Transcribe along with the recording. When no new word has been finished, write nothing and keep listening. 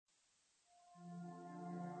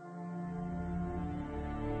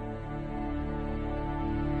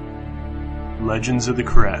Legends of the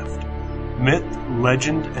Craft. Myth,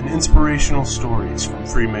 legend, and inspirational stories from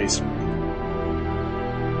Freemasonry.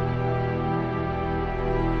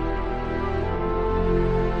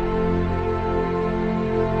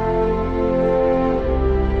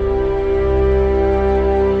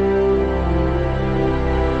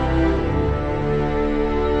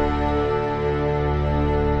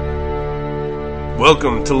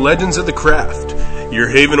 Welcome to Legends of the Craft, your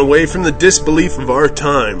haven away from the disbelief of our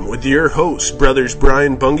time, with your hosts, brothers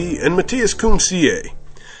Brian Bungie and Matthias Kumsier.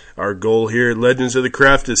 Our goal here at Legends of the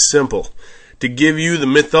Craft is simple: to give you the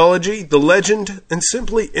mythology, the legend, and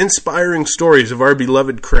simply inspiring stories of our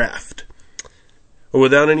beloved craft.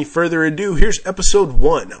 Without any further ado, here's episode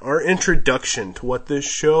 1, our introduction to what this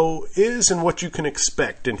show is and what you can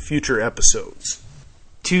expect in future episodes.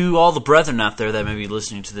 To all the brethren out there that may be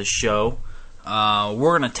listening to this show,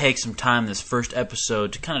 we're going to take some time this first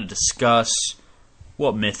episode to kind of discuss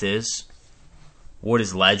what myth is, what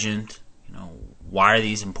is legend, why are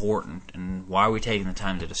these important, and why are we taking the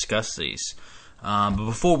time to discuss these. But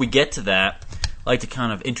before we get to that, I'd like to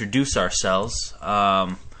kind of introduce ourselves.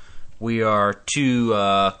 We are two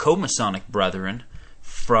co-Masonic brethren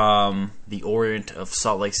from the Orient of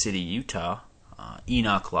Salt Lake City, Utah,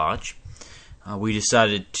 Enoch Lodge. We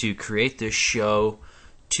decided to create this show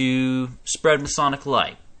to spread Masonic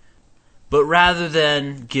light. But rather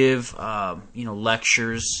than give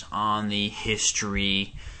lectures on the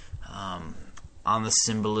history, on the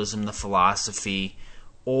symbolism, the philosophy,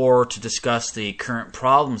 or to discuss the current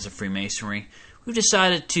problems of Freemasonry, we've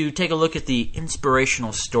decided to take a look at the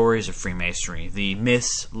inspirational stories of Freemasonry, the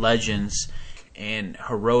myths, legends, and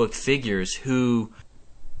heroic figures who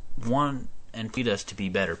want and feed us to be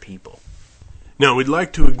better people. Now, we'd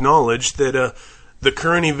like to acknowledge that the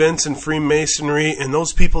current events in Freemasonry and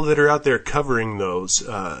those people that are out there covering those,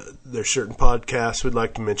 there's certain podcasts we'd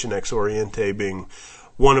like to mention, Ex Oriente being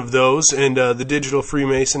one of those, and the Digital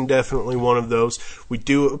Freemason definitely one of those. We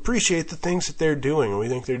do appreciate the things that they're doing, and we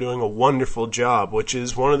think they're doing a wonderful job, which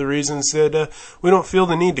is one of the reasons that we don't feel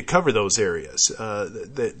the need to cover those areas.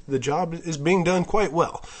 The job is being done quite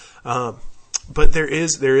well. But there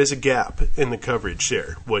is a gap in the coverage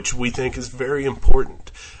there, which we think is very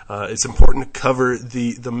important. It's important to cover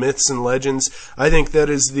the myths and legends. I think that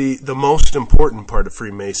is the most important part of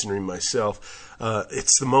Freemasonry myself.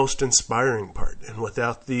 It's the most inspiring part. And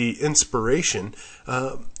without the inspiration,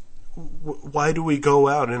 why do we go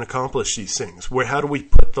out and accomplish these things? How do we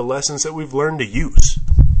put the lessons that we've learned to use?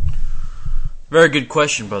 Very good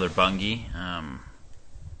question, Brother Bungie.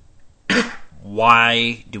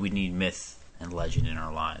 Why do we need myth and legend in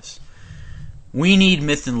our lives? We need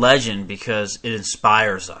myth and legend because it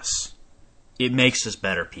inspires us. It makes us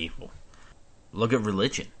better people. Look at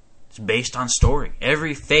religion. It's based on story.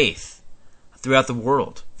 Every faith throughout the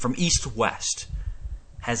world, from east to west,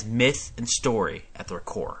 has myth and story at their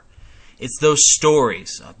core. It's those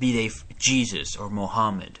stories, be they Jesus or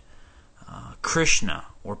Muhammad, Krishna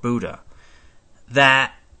or Buddha,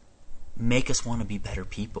 that make us want to be better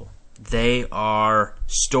people. They are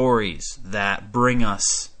stories that bring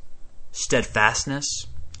us steadfastness,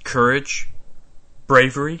 courage,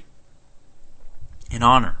 bravery, and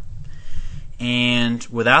honor. And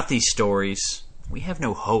without these stories, we have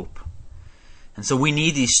no hope. And so we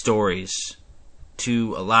need these stories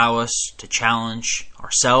to allow us to challenge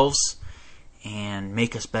ourselves and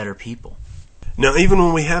make us better people. Now, even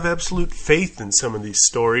when we have absolute faith in some of these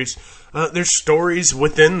stories, there's stories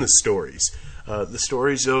within the stories. The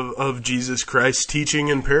stories of Jesus Christ teaching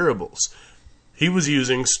in parables. He was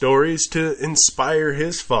using stories to inspire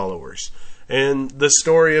his followers. And the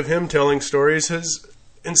story of him telling stories has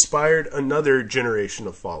inspired another generation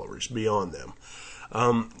of followers beyond them.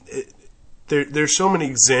 There's so many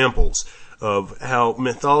examples of how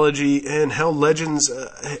mythology and how legends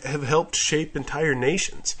have helped shape entire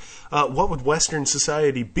nations. What would Western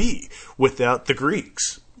society be without the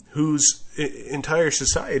Greeks, whose entire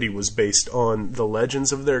society was based on the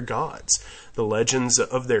legends of their gods, the legends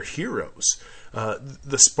of their heroes?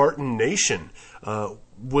 The Spartan nation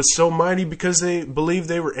was so mighty because they believed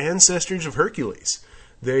they were ancestors of Hercules.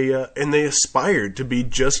 They aspired to be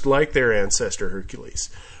just like their ancestor Hercules.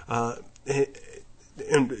 And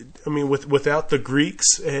I mean, without the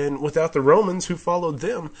Greeks and without the Romans who followed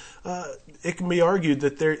them, it can be argued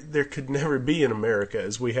that there could never be an America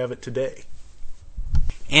as we have it today.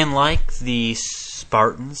 And like the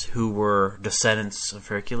Spartans, who were descendants of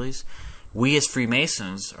Hercules, we as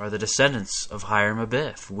Freemasons are the descendants of Hiram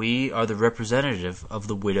Abiff. We are the representative of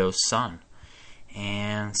the widow's son.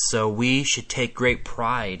 And so we should take great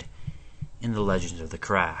pride in the legends of the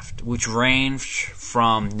craft, which range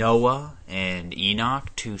from Noah and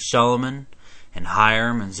Enoch to Solomon and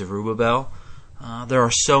Hiram and Zerubbabel. There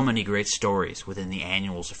are so many great stories within the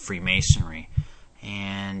Annuals of Freemasonry,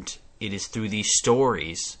 and it is through these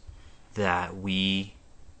stories that we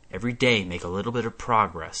every day make a little bit of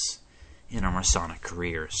progress in our Masonic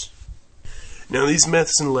careers. Now, these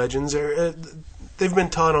myths and legends they've been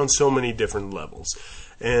taught on so many different levels,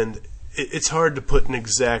 and it's hard to put an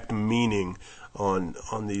exact meaning on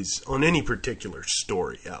any particular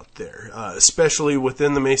story out there, especially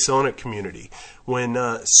within the Masonic community, when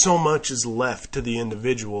so much is left to the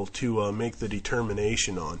individual to make the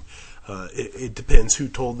determination on. It depends who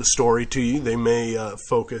told the story to you. They may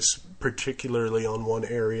focus particularly on one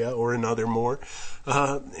area or another more,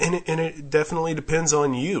 and it definitely depends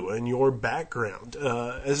on you and your background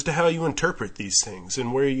as to how you interpret these things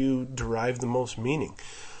and where you derive the most meaning.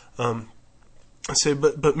 I say,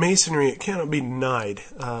 but Masonry, it cannot be denied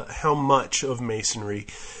how much of Masonry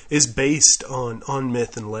is based on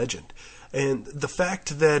myth and legend. And the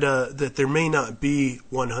fact that there may not be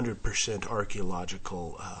 100%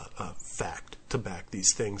 archaeological fact to back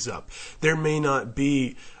these things up. There may not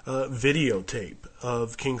be videotape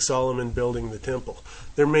of King Solomon building the temple.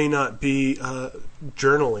 There may not be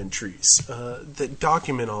journal entries that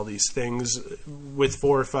document all these things with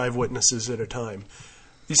 4 or 5 witnesses at a time.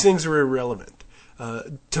 These things are irrelevant.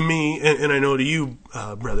 To me, and I know to you,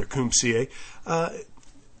 Brother Kumsie,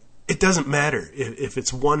 it doesn't matter if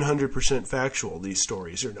it's 100% factual, these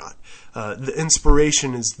stories, or not. The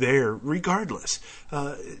inspiration is there regardless.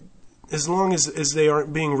 As long as they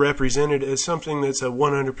aren't being represented as something that's a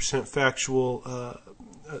 100% factual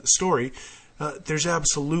story, there's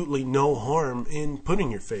absolutely no harm in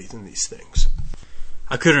putting your faith in these things.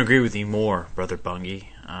 I couldn't agree with you more, Brother Bungie.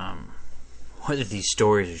 Whether these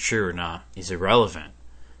stories are true or not is irrelevant.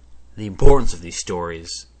 The importance of these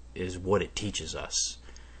stories is what it teaches us.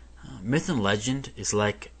 Myth and legend is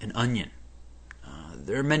like an onion.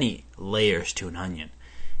 There are many layers to an onion,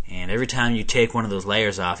 and every time you take one of those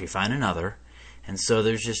layers off, you find another. And so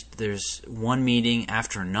there's one meaning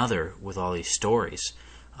after another with all these stories.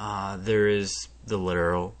 There is the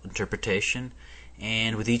literal interpretation,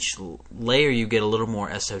 and with each layer you get a little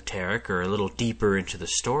more esoteric or a little deeper into the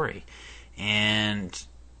story. And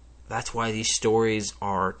that's why these stories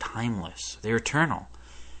are timeless. They're eternal.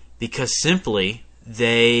 Because simply,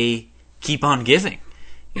 they keep on giving.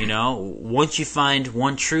 You know, once you find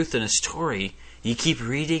one truth in a story, you keep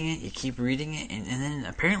reading it, and then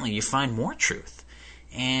apparently you find more truth.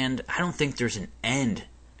 And I don't think there's an end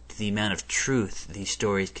to the amount of truth these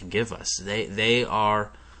stories can give us. They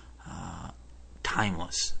are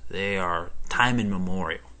timeless. They are time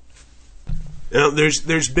immemorial. Now,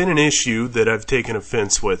 there's been an issue that I've taken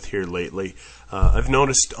offense with here lately. I've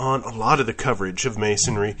noticed on a lot of the coverage of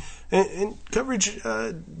Masonry, and coverage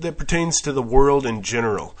that pertains to the world in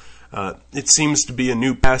general, it seems to be a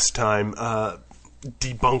new pastime,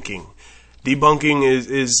 debunking. Debunking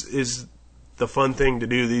is the fun thing to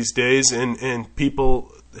do these days, and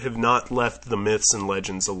people have not left the myths and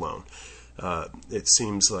legends alone. It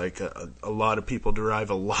seems like a lot of people derive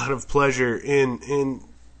a lot of pleasure in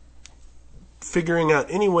figuring out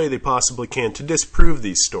any way they possibly can to disprove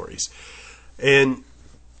these stories. And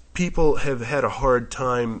people have had a hard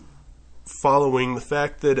time following the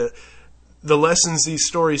fact that the lessons these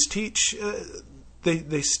stories teach,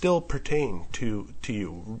 they still pertain to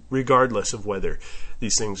you, regardless of whether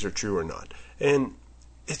these things are true or not. And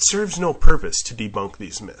it serves no purpose to debunk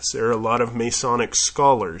these myths. There are a lot of Masonic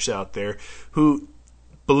scholars out there who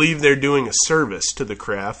believe they're doing a service to the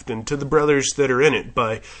craft and to the brothers that are in it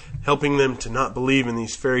by helping them to not believe in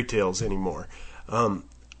these fairy tales anymore.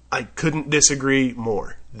 I couldn't disagree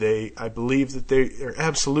more. I believe that they are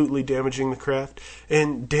absolutely damaging the craft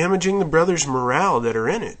and damaging the brothers' morale that are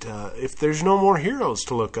in it. If there's no more heroes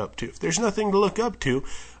to look up to, if there's nothing to look up to,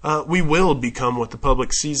 we will become what the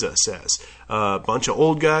public sees us as. A bunch of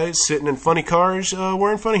old guys sitting in funny cars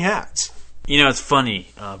wearing funny hats. You know, it's funny,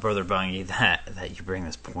 Brother Bungie, that you bring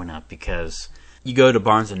this point up, because you go to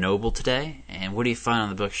Barnes & Noble today, and what do you find on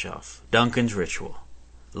the bookshelf? Duncan's Ritual.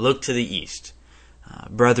 Look to the east.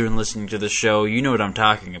 Brethren listening to the show, you know what I'm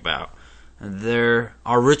talking about.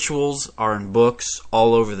 Our rituals are in books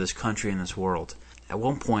all over this country and this world. At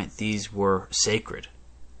one point, these were sacred.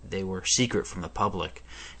 They were secret from the public.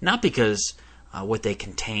 Not because what they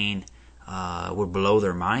contain would blow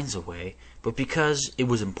their minds away, but because it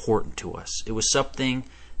was important to us. It was something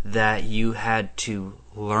that you had to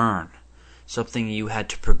learn, something you had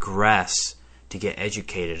to progress to get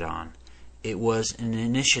educated on. It was an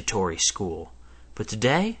initiatory school. But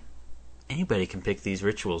today, anybody can pick these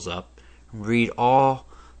rituals up and read all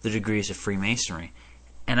the degrees of Freemasonry.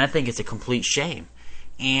 And I think it's a complete shame.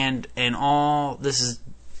 and all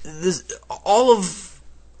all of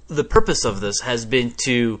the purpose of this has been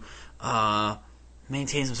to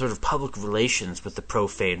maintain some sort of public relations with the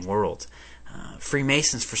profane world.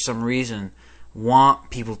 Freemasons, for some reason, want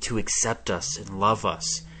people to accept us and love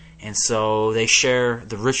us, and so they share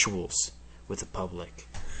the rituals with the public.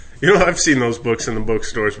 You know, I've seen those books in the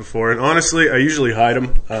bookstores before, and honestly, I usually hide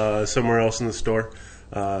them somewhere else in the store.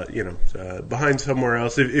 Behind somewhere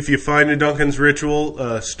else. If you find a Duncan's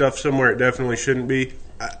Ritual stuff somewhere it definitely shouldn't be,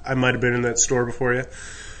 I might have been in that store before you.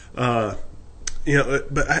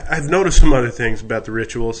 But I've noticed some other things about the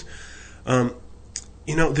rituals.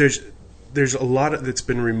 There's a lot that's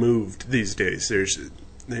been removed these days.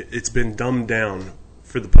 It's been dumbed down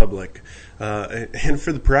for the public and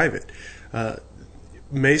for the private.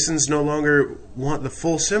 Masons no longer want the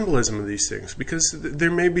full symbolism of these things because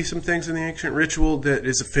there may be some things in the ancient ritual that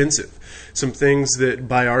is offensive, some things that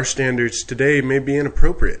by our standards today may be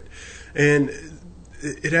inappropriate. And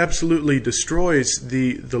it absolutely destroys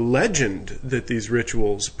the legend that these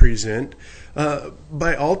rituals present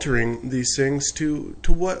by altering these things to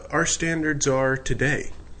what our standards are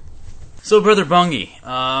today. So, Brother Bungie,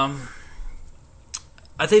 I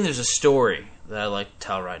think there's a story that I'd like to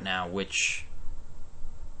tell right now, which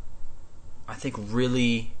I think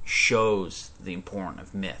really shows the importance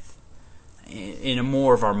of myth in a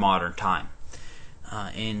more of our modern time.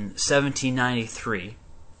 In 1793,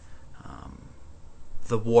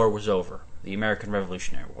 the war was over. The American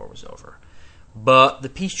Revolutionary War was over. But the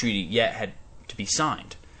peace treaty yet had to be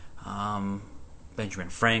signed. Benjamin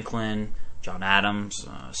Franklin, John Adams,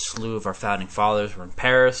 a slew of our founding fathers were in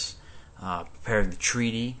Paris, preparing the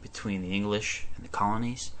treaty between the English and the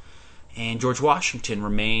colonies. And George Washington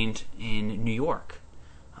remained in New York,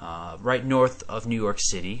 right north of New York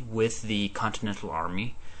City, with the Continental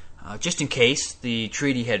Army. Just in case the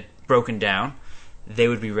treaty had broken down, they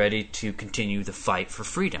would be ready to continue the fight for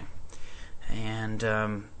freedom.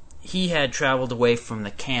 And he had traveled away from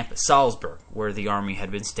the camp at Salzburg, where the army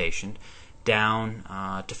had been stationed, down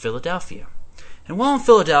to Philadelphia. And while in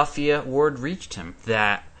Philadelphia, word reached him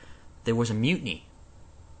that there was a mutiny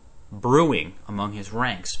brewing among his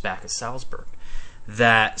ranks back at Salzburg,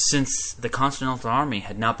 that since the Continental Army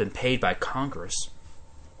had not been paid by Congress,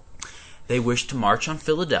 they wished to march on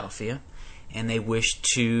Philadelphia, and they wished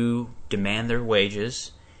to demand their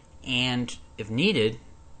wages, and, if needed,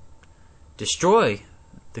 destroy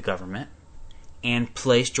the government and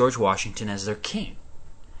place George Washington as their king.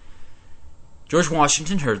 George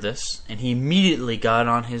Washington heard this, and he immediately got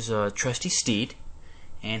on his trusty steed,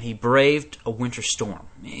 and he braved a winter storm.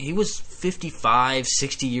 He was 55,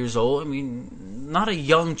 60 years old. I mean, not a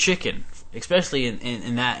young chicken, especially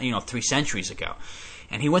in that, 3 centuries ago.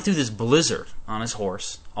 And he went through this blizzard on his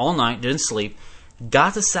horse all night, didn't sleep,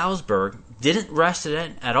 got to Salzburg, didn't rest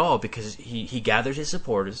at all because he gathered his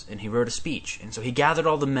supporters and he wrote a speech. And so he gathered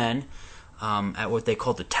all the men at what they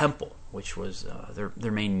called the Temple, which was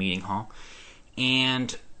their main meeting hall.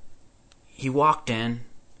 And he walked in.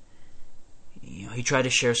 He tried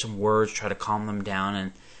to share some words, try to calm them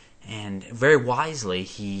down, and very wisely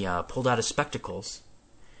he pulled out his spectacles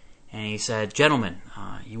and he said, "Gentlemen,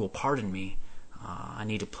 you will pardon me. I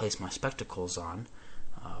need to place my spectacles on,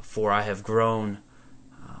 for I have grown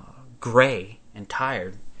gray and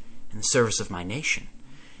tired in the service of my nation."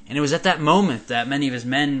 And it was at that moment that many of his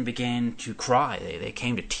men began to cry. They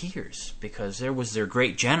came to tears because there was their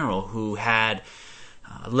great general who had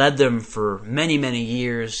led them for many, many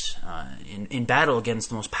years in battle against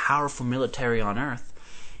the most powerful military on earth.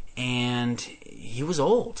 And he was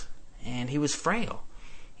old, and he was frail.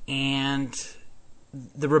 And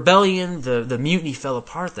the rebellion, the mutiny fell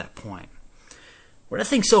apart at that point. What I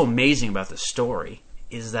think so amazing about this story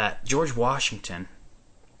is that George Washington,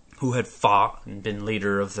 who had fought and been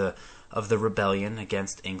leader of the rebellion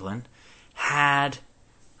against England,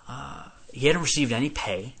 he hadn't received any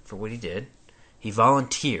pay for what he did. He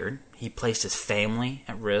volunteered. He placed his family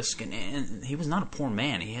at risk, and he was not a poor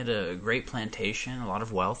man. He had a great plantation, a lot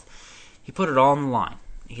of wealth. He put it all on the line.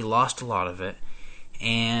 He lost a lot of it,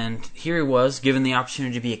 and here he was given the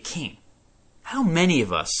opportunity to be a king. How many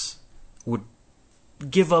of us would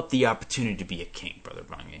give up the opportunity to be a king, Brother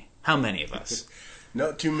Bungie? How many of us?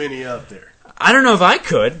 Not too many out there. I don't know if I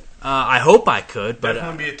could. I hope I could, but that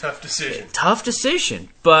would be a tough decision. Tough decision.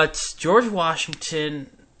 But George Washington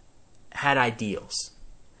had ideals,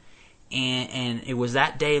 and it was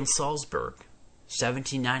that day in Salzburg,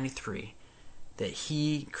 1793, that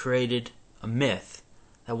he created a myth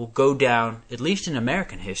that will go down, at least in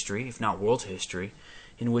American history, if not world history,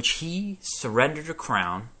 in which he surrendered a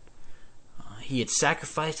crown. He had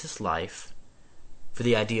sacrificed his life for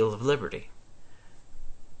the ideal of liberty.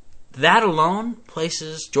 That alone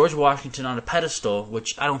places George Washington on a pedestal,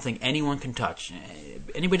 which I don't think anyone can touch.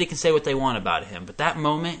 Anybody can say what they want about him, but that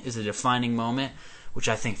moment is a defining moment, which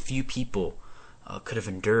I think few people could have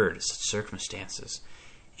endured such circumstances.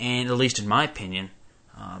 And, at least in my opinion,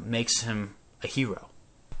 makes him a hero.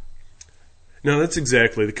 No, that's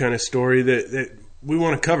exactly the kind of story that we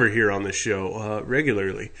want to cover here on this show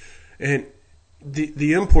regularly. And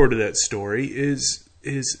the import of that story is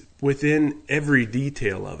within every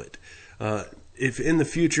detail of it. If in the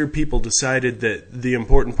future people decided that the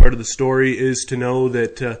important part of the story is to know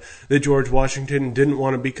that George Washington didn't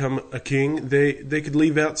want to become a king, they could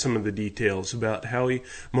leave out some of the details about how he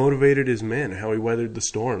motivated his men, how he weathered the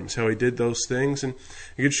storms, how he did those things, and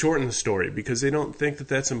it could shorten the story because they don't think that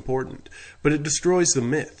that's important. But it destroys the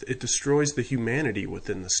myth. It destroys the humanity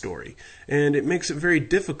within the story. And it makes it very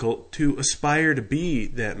difficult to aspire to be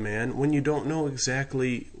that man when you don't know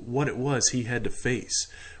exactly what it was he had to face.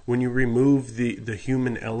 When you remove the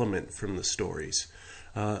human element from the stories.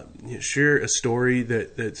 Sure, a story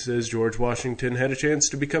that says George Washington had a chance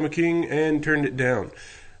to become a king and turned it down.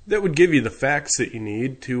 That would give you the facts that you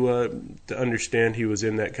need to understand he was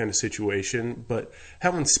in that kind of situation, but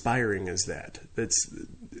how inspiring is that?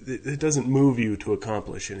 It doesn't move you to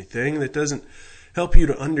accomplish anything. That doesn't help you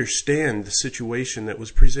to understand the situation that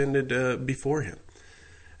was presented before him.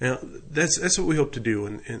 Now, that's what we hope to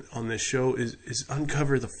do on this show is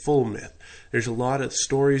uncover the full myth. There's a lot of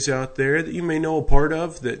stories out there that you may know a part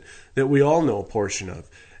of, that we all know a portion of.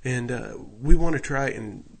 And we want to try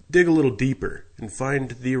and dig a little deeper and find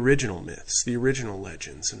the original myths, the original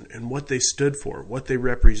legends, and what they stood for, what they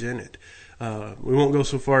represented. We won't go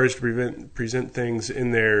so far as to present things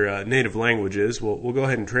in their native languages. We'll go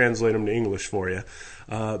ahead and translate them to English for you.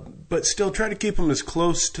 But still try to keep them as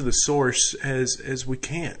close to the source as we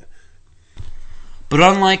can. But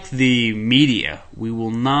unlike the media, we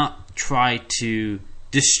will not try to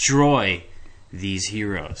destroy these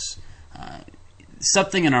heroes.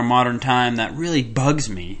 Something in our modern time that really bugs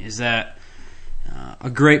me is that a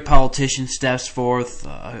great politician steps forth,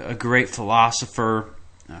 a great philosopher,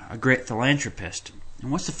 a great philanthropist.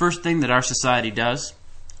 And what's the first thing that our society does?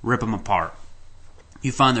 Rip them apart.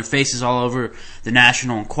 You find their faces all over the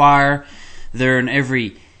National Enquirer. They're in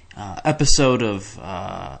every episode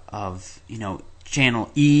of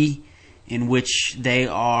Channel E, in which they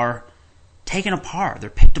are taken apart. They're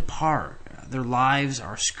picked apart. Their lives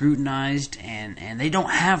are scrutinized, and they don't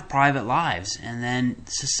have private lives. And then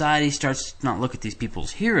society starts to not look at these people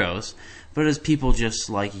as heroes, but as people just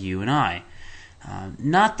like you and I.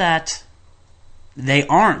 Not that they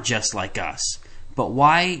aren't just like us, but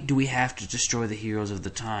why do we have to destroy the heroes of the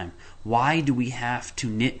time? Why do we have to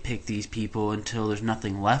nitpick these people until there's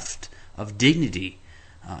nothing left of dignity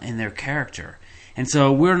in their character? And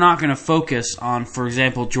so we're not going to focus on, for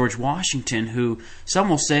example, George Washington, who some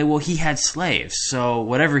will say, well, he had slaves, so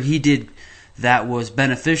whatever he did that was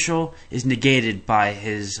beneficial is negated by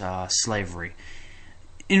his slavery.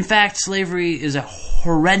 In fact, slavery is a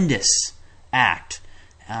horrendous act,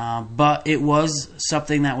 but it was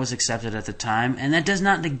something that was accepted at the time, and that does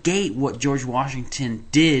not negate what George Washington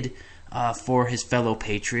did for his fellow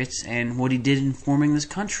patriots and what he did in forming this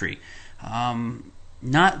country.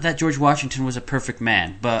 Not that George Washington was a perfect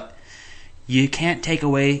man, but you can't take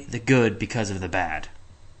away the good because of the bad.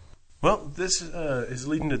 Well, this is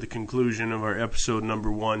leading to the conclusion of our episode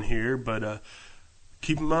number 1 here, but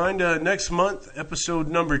keep in mind, next month, episode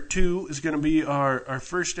number 2 is going to be our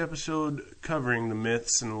first episode covering the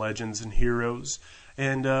myths and legends and heroes.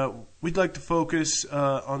 And we'd like to focus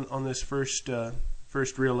on this first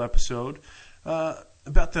real episode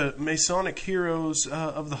about the Masonic heroes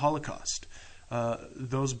of the Holocaust.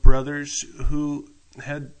 Those brothers who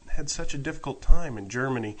had such a difficult time in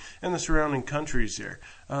Germany and the surrounding countries there.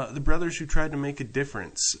 The brothers who tried to make a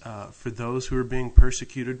difference for those who were being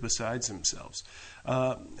persecuted besides themselves.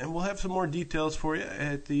 And we'll have some more details for you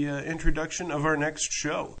at the introduction of our next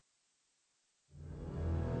show.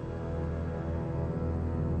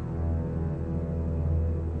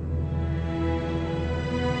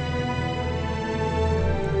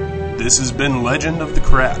 This has been Legend of the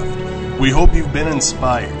Craft. We hope you've been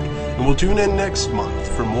inspired, and we'll tune in next month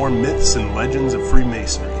for more myths and legends of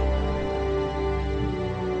Freemasonry.